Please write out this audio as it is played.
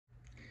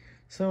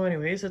So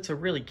anyways, it's a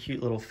really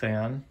cute little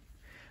fan.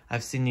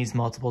 I've seen these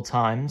multiple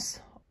times,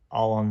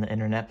 all on the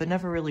internet, but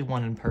never really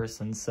one in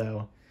person,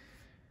 so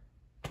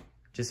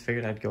just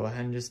figured I'd go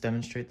ahead and just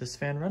demonstrate this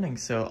fan running.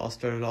 So I'll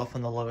start it off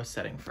on the lowest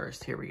setting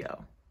first. Here we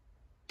go.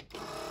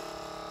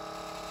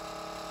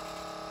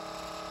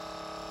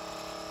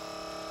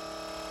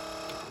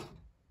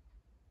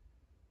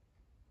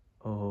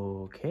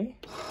 Okay.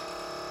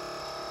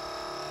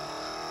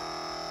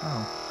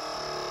 Oh.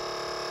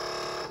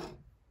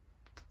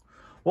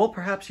 Well,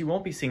 perhaps you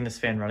won't be seeing this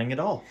fan running at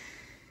all.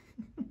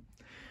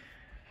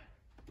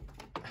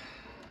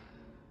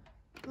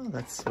 Oh,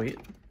 that's sweet.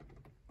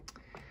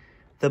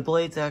 The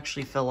blades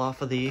actually fell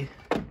off of the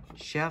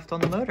shaft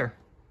on the motor.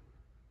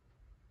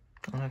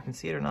 I don't know if you can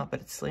see it or not,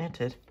 but it's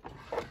slanted.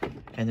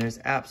 And there's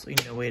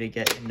absolutely no way to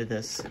get into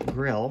this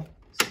grill.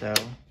 So,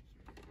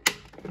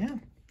 yeah.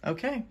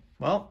 Okay.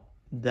 Well,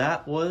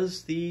 that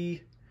was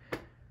the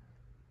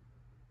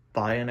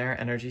Bionaire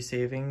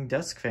energy-saving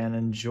desk fan.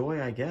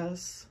 Enjoy, I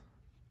guess.